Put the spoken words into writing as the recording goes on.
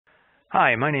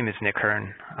Hi, my name is Nick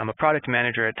Hearn. I'm a product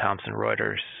manager at Thomson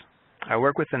Reuters. I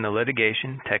work within the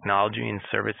litigation, technology, and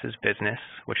services business,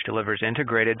 which delivers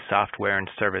integrated software and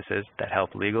services that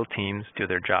help legal teams do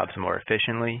their jobs more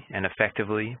efficiently and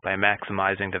effectively by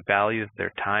maximizing the value of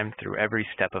their time through every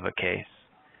step of a case.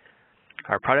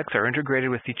 Our products are integrated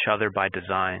with each other by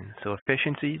design, so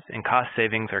efficiencies and cost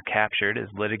savings are captured as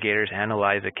litigators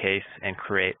analyze a case and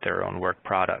create their own work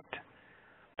product.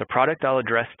 The product I'll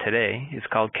address today is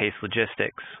called Case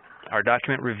Logistix, our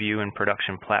document review and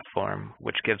production platform,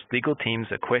 which gives legal teams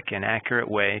a quick and accurate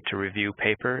way to review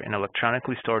paper and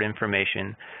electronically stored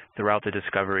information throughout the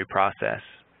discovery process.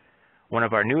 One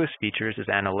of our newest features is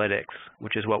analytics,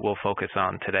 which is what we'll focus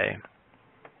on today.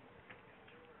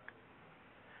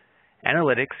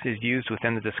 Analytics is used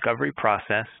within the discovery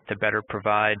process to better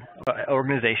provide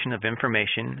organization of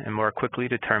information and more quickly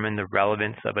determine the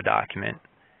relevance of a document.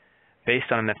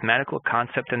 Based on a mathematical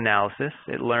concept analysis,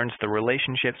 it learns the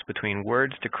relationships between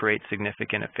words to create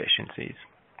significant efficiencies.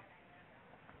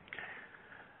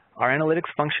 Our analytics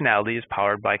functionality is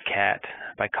powered by CAT,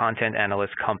 by Content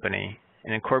Analyst Company,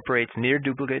 and incorporates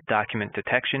near-duplicate document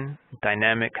detection,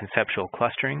 dynamic conceptual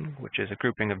clustering, which is a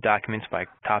grouping of documents by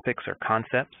topics or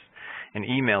concepts, and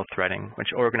email threading, which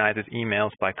organizes emails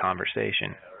by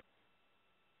conversation.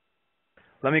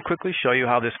 Let me quickly show you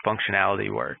how this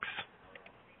functionality works.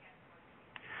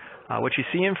 What you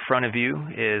see in front of you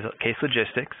is Case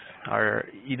Logistix, our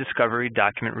e-discovery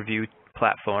document review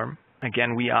platform.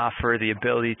 Again, we offer the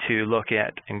ability to look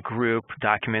at and group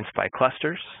documents by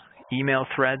clusters, email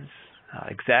threads,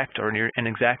 exact or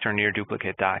near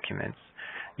duplicate documents.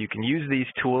 You can use these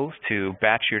tools to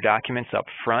batch your documents up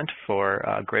front for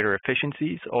greater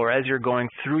efficiencies, or as you're going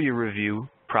through your review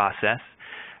process,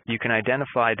 you can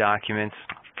identify documents,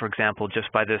 for example,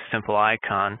 just by this simple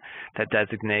icon that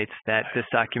designates that these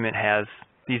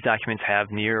documents have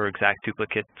near or exact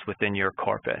duplicates within your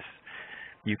corpus.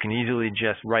 You can easily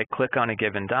just right-click on a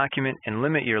given document and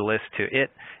limit your list to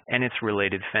it and its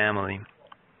related family.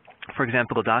 For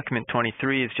example, document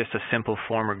 23 is just a simple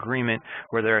form agreement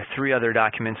where there are 3 other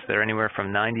documents that are anywhere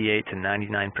from 98 to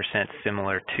 99%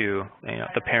 similar to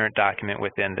the parent document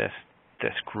within this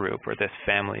group or this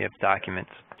family of documents.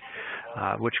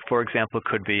 Which, for example,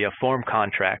 could be a form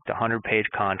contract, a 100-page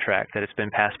contract that has been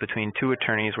passed between 2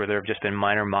 attorneys where there have just been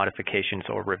minor modifications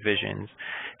or revisions.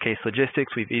 Case Logistix,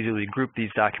 we've easily grouped these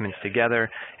documents together,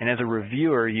 and as a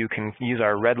reviewer, you can use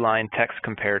our red line text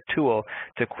compare tool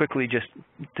to quickly just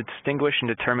distinguish and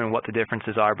determine what the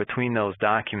differences are between those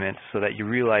documents so that you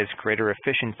realize greater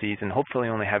efficiencies and hopefully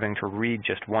only having to read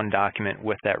just one document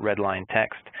with that red line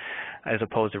text as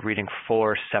opposed to reading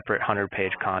 4 separate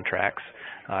 100-page contracts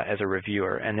as a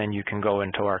reviewer. And then you can go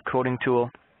into our coding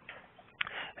tool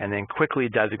and then quickly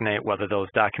designate whether those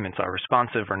documents are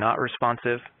responsive or not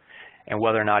responsive and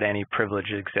whether or not any privilege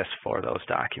exists for those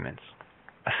documents.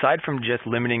 Aside from just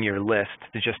limiting your list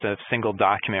to just a single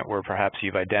document where perhaps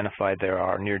you've identified there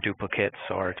are near duplicates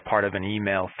or it's part of an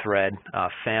email thread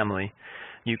family,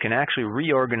 you can actually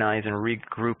reorganize and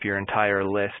regroup your entire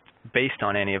list based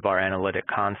on any of our analytic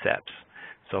concepts.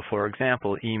 So for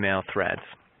example, email threads.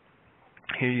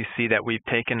 Here you see that we've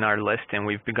taken our list and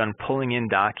we've begun pulling in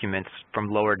documents from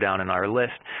lower down in our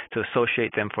list to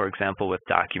associate them, for example, with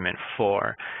document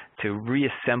 4, to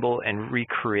reassemble and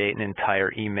recreate an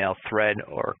entire email thread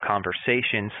or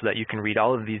conversation so that you can read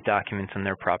all of these documents in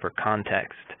their proper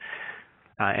context.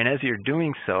 And as you're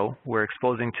doing so, we're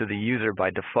exposing to the user by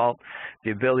default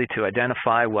the ability to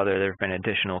identify whether there have been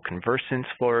additional conversants,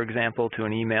 for example, to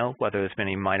an email, whether there's been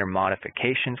any minor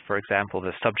modifications, for example,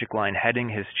 the subject line heading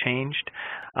has changed,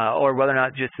 or whether or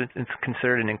not just it's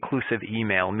considered an inclusive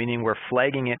email, meaning we're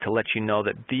flagging it to let you know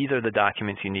that these are the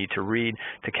documents you need to read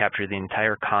to capture the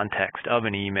entire context of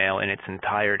an email in its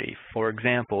entirety. For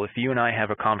example, if you and I have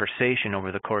a conversation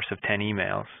over the course of 10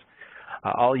 emails,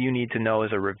 all you need to know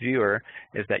as a reviewer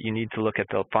is that you need to look at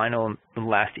the final and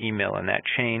last email in that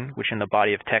chain, which in the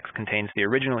body of text contains the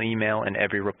original email and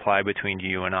every reply between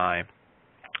you and I.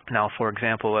 Now, for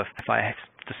example, if I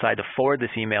decide to forward this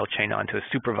email chain on to a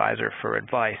supervisor for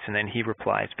advice and then he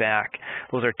replies back,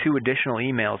 those are 2 additional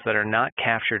emails that are not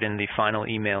captured in the final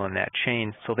email in that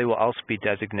chain, so they will also be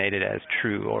designated as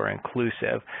true or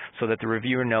inclusive so that the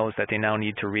reviewer knows that they now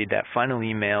need to read that final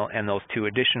email and those 2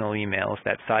 additional emails,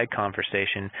 that side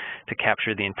conversation, to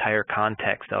capture the entire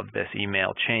context of this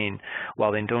email chain,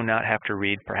 while they do not have to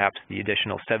read perhaps the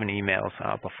additional 7 emails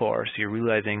before. So you're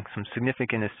realizing some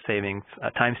significant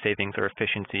time savings or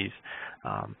efficiencies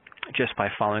just by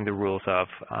following the rules of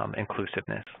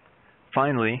inclusiveness.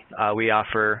 Finally, we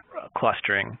offer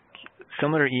clustering.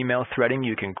 similar to email threading,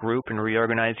 you can group and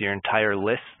reorganize your entire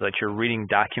list so that you're reading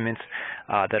documents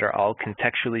that are all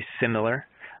contextually similar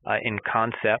in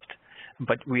concept.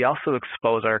 But we also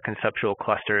expose our conceptual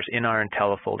clusters in our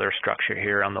IntelliFolder structure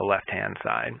here on the left-hand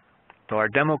side. So our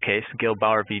demo case, Gil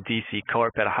Bauer v. DC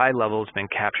Corp, at a high level has been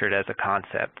captured as a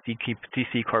concept,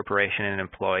 DC Corporation and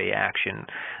employee action.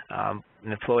 An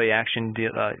employee action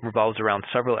revolves around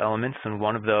several elements, and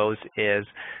one of those is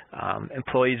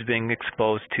employees being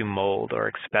exposed to mold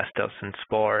or asbestos and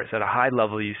spores. At a high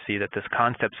level, you see that this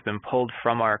concept's been pulled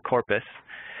from our corpus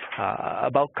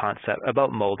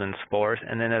about mold and spores,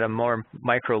 and then at a more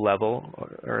micro level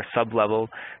or sub-level,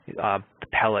 the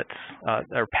pellets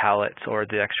or pallets or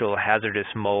the actual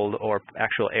hazardous mold or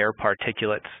actual air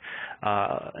particulates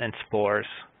and spores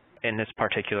in this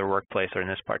particular workplace or in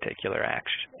this particular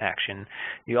action.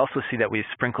 You also see that we've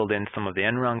sprinkled in some of the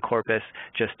Enron corpus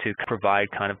just to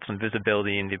provide kind of some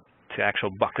visibility into actual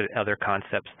bucket other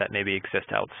concepts that maybe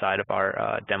exist outside of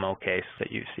our demo case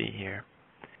that you see here.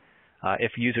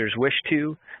 If users wish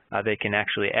to, they can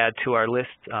actually add to our list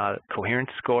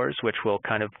coherence scores, which will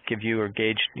kind of give you or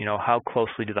gauge, how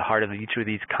closely to the heart of each of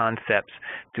these concepts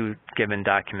do given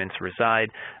documents reside,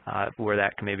 where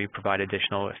that can maybe provide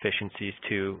additional efficiencies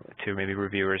to maybe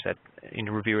reviewers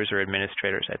or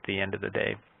administrators at the end of the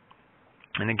day.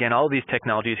 And again, all of these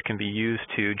technologies can be used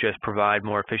to just provide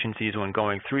more efficiencies when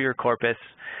going through your corpus,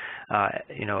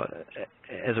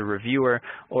 as a reviewer,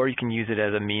 or you can use it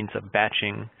as a means of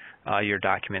batching your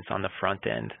documents on the front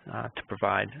end to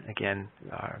provide, again,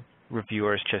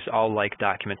 reviewers just all like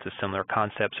documents with similar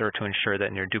concepts, or to ensure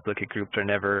that your duplicate groups are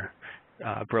never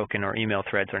broken or email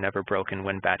threads are never broken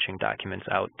when batching documents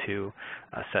out to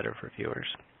a set of reviewers.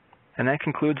 And that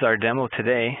concludes our demo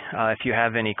today. If you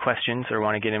have any questions or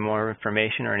want to get in more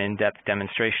information or an in-depth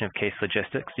demonstration of case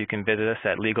logistics, you can visit us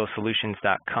at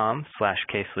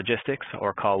legalsolutions.com/caselogistics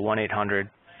or call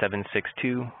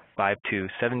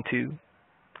 1-800-762-5272.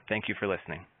 Thank you for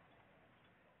listening.